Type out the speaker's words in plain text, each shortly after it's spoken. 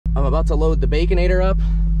I'm about to load the Baconator up.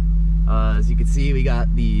 As you can see, we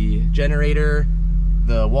got the generator,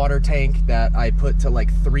 the water tank that I put to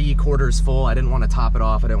like 3/4 full. I didn't want to top it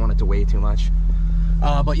off. I didn't want it to weigh too much.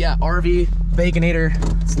 But yeah, RV, Baconator,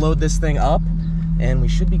 let's load this thing up and we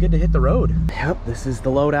should be good to hit the road. Yep, this is the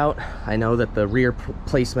loadout. I know that the rear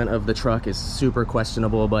placement of the truck is super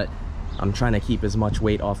questionable, but I'm trying to keep as much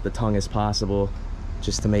weight off the tongue as possible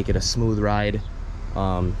just to make it a smooth ride.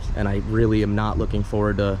 And I really am not looking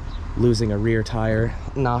forward to losing a rear tire,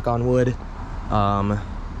 knock on wood.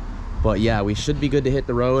 But yeah, we should be good to hit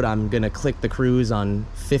the road. I'm gonna click the cruise on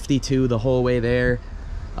 52 the whole way there.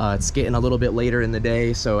 It's getting a little bit later in the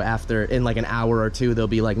day, so in like an hour or two, there'll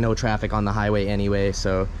be like no traffic on the highway anyway.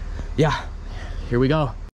 So yeah, here we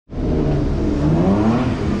go.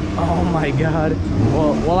 Oh my God.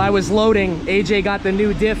 Well, while I was loading, AJ got the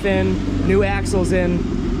new diff in, new axles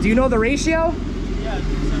in. Do you know the ratio? Yeah,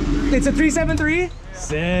 373. It's a 373? Yeah.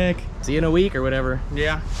 Sick. See you in a week or whatever.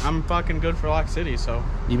 Yeah, I'm fucking good for Lock City, so.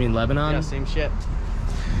 You mean Lebanon? Yeah, same shit.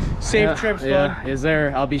 Safe trips, bud. Is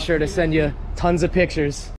there? I'll be sure to send you tons of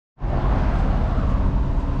pictures.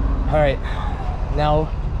 All right, now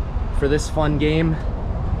for this fun game.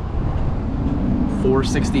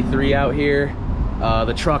 463 out here.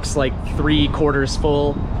 The truck's like 3/4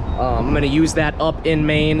 full. I'm gonna use that up in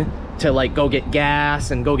Maine to like go get gas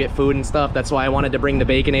and go get food and stuff. That's why I wanted to bring the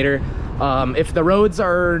Baconator. If the roads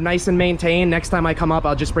are nice and maintained, next time I come up,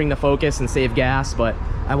 I'll just bring the Focus and save gas, but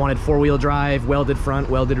I wanted 4-wheel drive, welded front,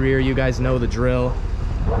 welded rear. You guys know the drill.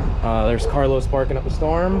 There's Carlos barking up a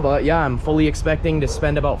storm, but yeah, I'm fully expecting to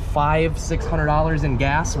spend about $500–600 in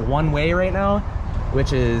gas one way right now,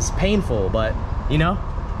 which is painful, but you know,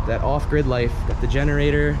 that off-grid life. Got the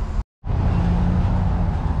generator.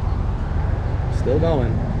 Still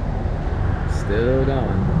going. Still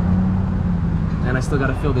going. And I still got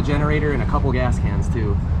to fill the generator and a couple gas cans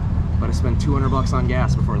too. But I spent $200 on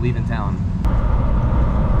gas before leaving town.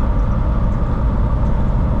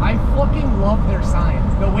 I fucking love their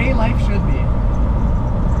signs. The way life should be.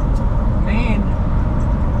 Man.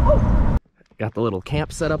 Oh. Got the little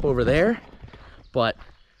camp set up over there. But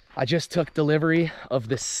I just took delivery of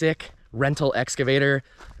this sick rental excavator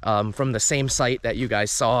from the same site that you guys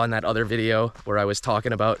saw in that other video where I was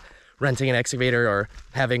talking about renting an excavator or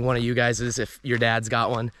having one of you guys's if your dad's got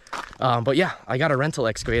one. But yeah, I got a rental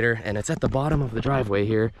excavator and it's at the bottom of the driveway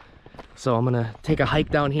here. So I'm gonna take a hike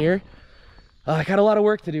down here. I got a lot of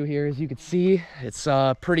work to do here. As you can see, it's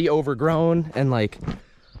pretty overgrown and like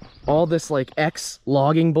all this like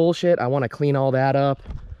logging bullshit. I wanna clean all that up.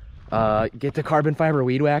 Get the carbon fiber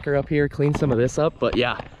weed whacker up here, clean some of this up. But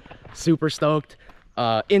yeah, super stoked.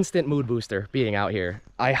 Instant mood booster being out here.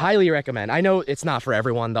 I highly recommend. I know it's not for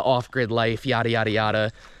everyone, the off-grid life, yada yada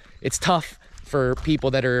yada. It's tough for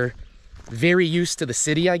people that are very used to the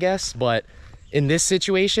city, I guess, but in this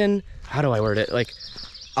situation, how do I word it? Like,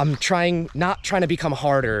 I'm not trying to become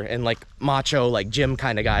harder and like macho, like gym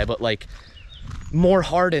kind of guy, but like more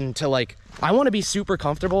hardened to like, I want to be super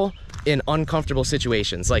comfortable in uncomfortable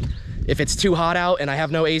situations. Like if it's too hot out and I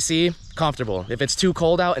have no AC, comfortable. If it's too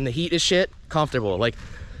cold out and the heat is shit, comfortable. Like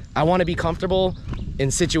I want to be comfortable in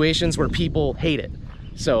situations where people hate it.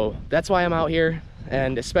 So that's why I'm out here.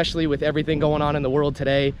 And especially with everything going on in the world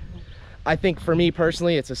today, I think for me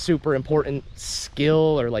personally, it's a super important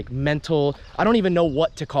skill or like mental, I don't even know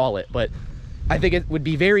what to call it, but I think it would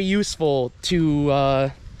be very useful to,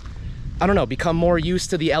 I don't know, become more used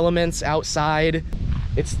to the elements outside.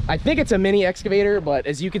 I think it's a mini excavator, but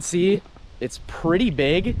as you can see, it's pretty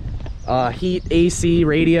big. Heat, AC,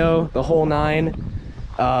 radio, the whole nine.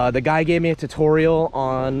 The guy gave me a tutorial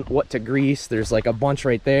on what to grease. There's like a bunch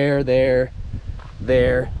right there, there.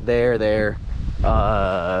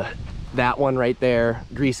 That one right there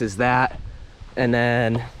greases that. And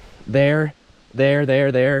then there.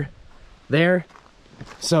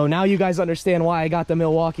 So now you guys understand why I got the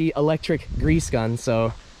Milwaukee electric grease gun.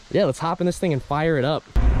 So yeah, let's hop in this thing and fire it up.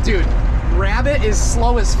 Dude, Rabbit is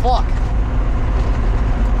slow as fuck.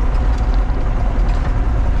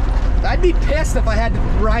 I'd be pissed if I had to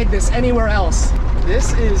ride this anywhere else.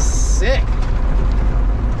 This is sick.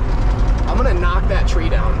 I'm gonna knock that tree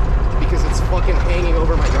down because it's fucking hanging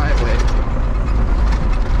over my driveway.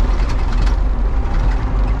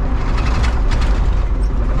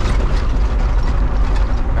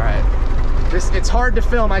 All right, it's hard to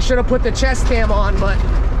film. I should have put the chest cam on, but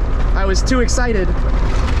I was too excited.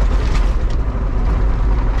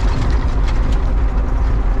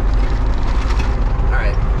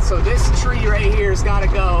 So this tree right here's gotta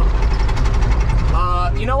go.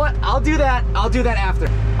 You know what? I'll do that after.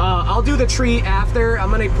 I'll do the tree after.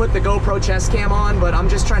 I'm gonna put the GoPro chest cam on, but I'm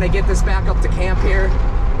just trying to get this back up to camp here.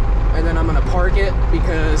 market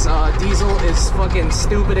because diesel is fucking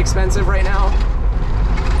stupid expensive right now.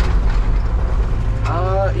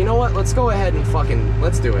 You know what? Let's go ahead and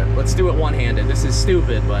let's do it. Let's do it one-handed. This is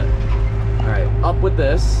stupid, but all right. Up with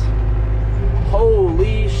this.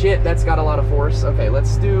 Holy shit, that's got a lot of force. Okay,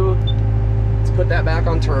 let's put that back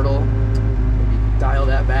on turtle. Maybe dial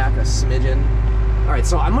that back a smidgen. All right,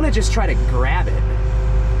 so I'm gonna just try to grab it.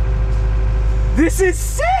 This is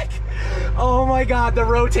sick! Oh my God, the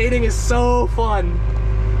rotating is so fun.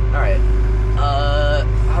 All right,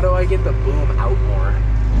 how do I get the boom out more?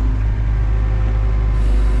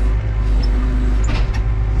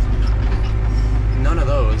 None of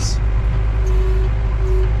those.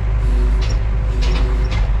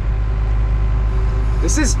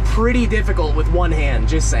 This is pretty difficult with one hand,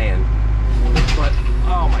 just saying. But,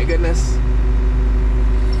 oh my goodness.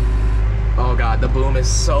 Oh God, the boom is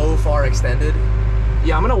so far extended.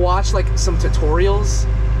 Yeah, I'm gonna watch like some tutorials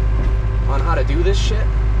on how to do this shit.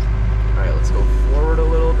 All right, let's go forward a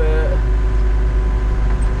little bit.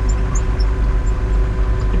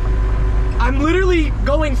 I'm literally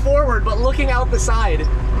going forward, but looking out the side.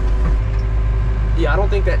 Yeah, I don't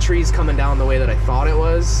think that tree's coming down the way that I thought it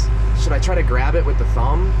was. Should I try to grab it with the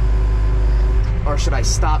thumb? Or should I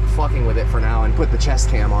stop fucking with it for now and put the chest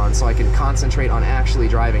cam on so I can concentrate on actually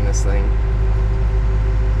driving this thing?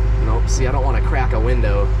 Nope, see, I don't want to crack a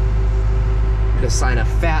window to sign a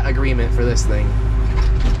fat agreement for this thing.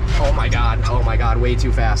 Oh my God, way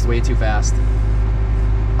too fast, way too fast.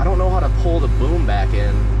 I don't know how to pull the boom back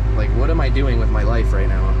in. Like, what am I doing with my life right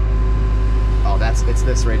now? Oh, it's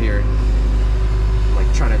this right here. I'm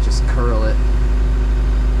like trying to just curl it.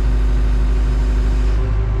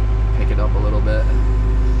 Pick it up a little bit.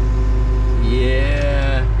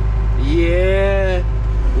 Yeah,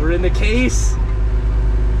 we're in the case.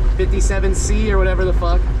 57C or whatever the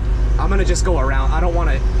fuck. I'm gonna just go around. I don't want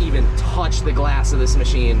to even touch the glass of this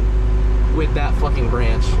machine with that fucking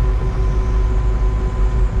branch.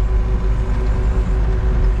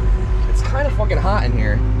 It's kind of fucking hot in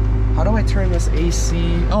here. How do I turn this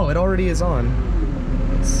AC? Oh, it already is on.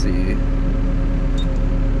 Let's see.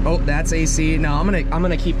 Oh, that's AC. No, I'm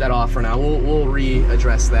gonna keep that off for now. We'll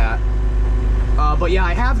readdress that. But yeah,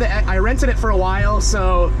 I rented it for a while,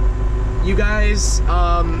 so you guys,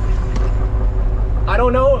 I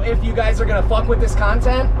don't know if you guys are gonna fuck with this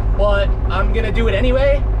content, but I'm gonna do it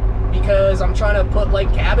anyway because I'm trying to put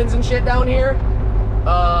like cabins and shit down here.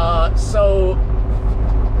 So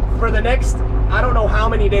for the next, I don't know how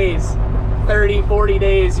many days, 30, 40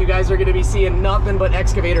 days, you guys are gonna be seeing nothing but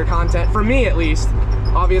excavator content, for me at least.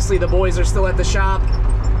 Obviously the boys are still at the shop.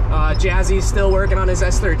 Jazzy's still working on his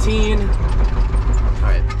S13. All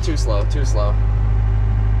right, too slow, too slow.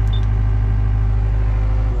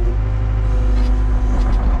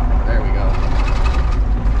 There we go.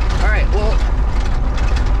 All right, well,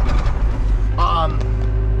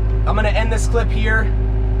 I'm gonna end this clip here.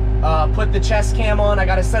 Put the chest cam on. I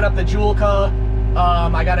gotta set up the Julka.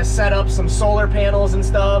 I gotta set up some solar panels and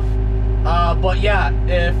stuff. But yeah,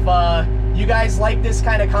 if you guys like this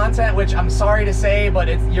kind of content, which I'm sorry to say, but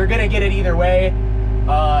you're gonna get it either way.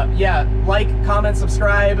 Yeah, like, comment,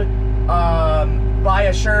 subscribe, buy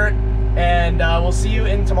a shirt, and we'll see you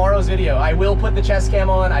in tomorrow's video. I will put the chest cam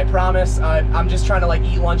on, I promise. I'm just trying to like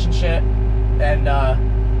eat lunch and shit, and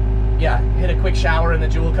yeah, hit a quick shower in the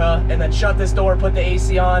Julka, and then shut this door, put the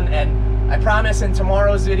AC on, and I promise in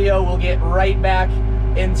tomorrow's video we'll get right back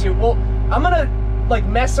into, well, I'm gonna like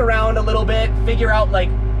mess around a little bit, figure out like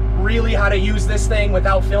really how to use this thing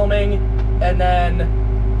without filming, and then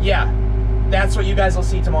yeah, that's what you guys will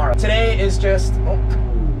see tomorrow. Today is just, oh,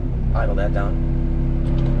 idle that down,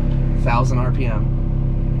 1,000 RPM.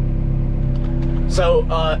 So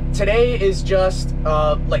today is just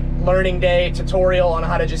like learning day tutorial on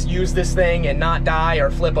how to just use this thing and not die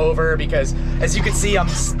or flip over, because as you can see, I'm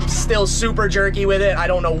still super jerky with it. I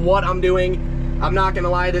don't know what I'm doing. I'm not gonna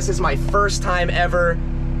lie, this is my first time ever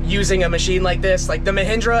using a machine like this. Like the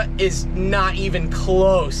Mahindra is not even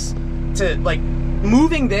close to like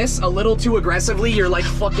moving this a little too aggressively. You're like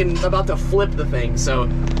fucking about to flip the thing. So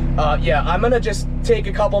yeah, I'm gonna just take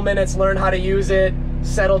a couple minutes, learn how to use it,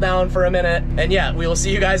 settle down for a minute, and yeah, we will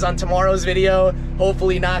see you guys on tomorrow's video,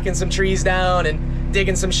 hopefully knocking some trees down and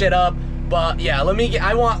digging some shit up. But yeah,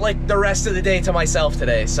 I want like the rest of the day to myself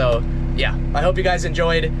today. So yeah, I hope you guys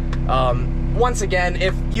enjoyed. Once again,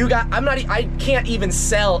 if you got, I can't even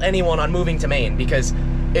sell anyone on moving to Maine because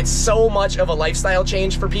it's so much of a lifestyle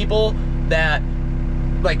change for people that,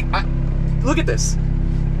 like, look at this.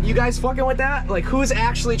 You guys fucking with that? Like, who's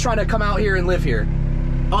actually trying to come out here and live here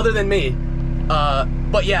other than me?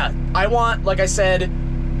 But yeah, I want, like I said,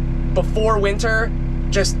 before winter,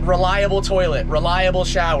 just reliable toilet, reliable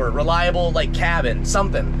shower, reliable like cabin,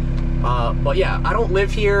 something. But yeah, I don't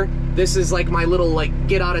live here. This is like my little like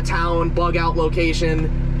get out of town, bug out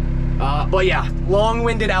location. But yeah,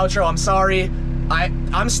 long-winded outro, I'm sorry.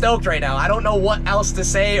 I'm stoked right now. I don't know what else to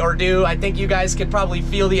say or do. I think you guys could probably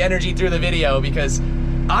feel the energy through the video because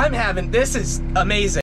this is amazing.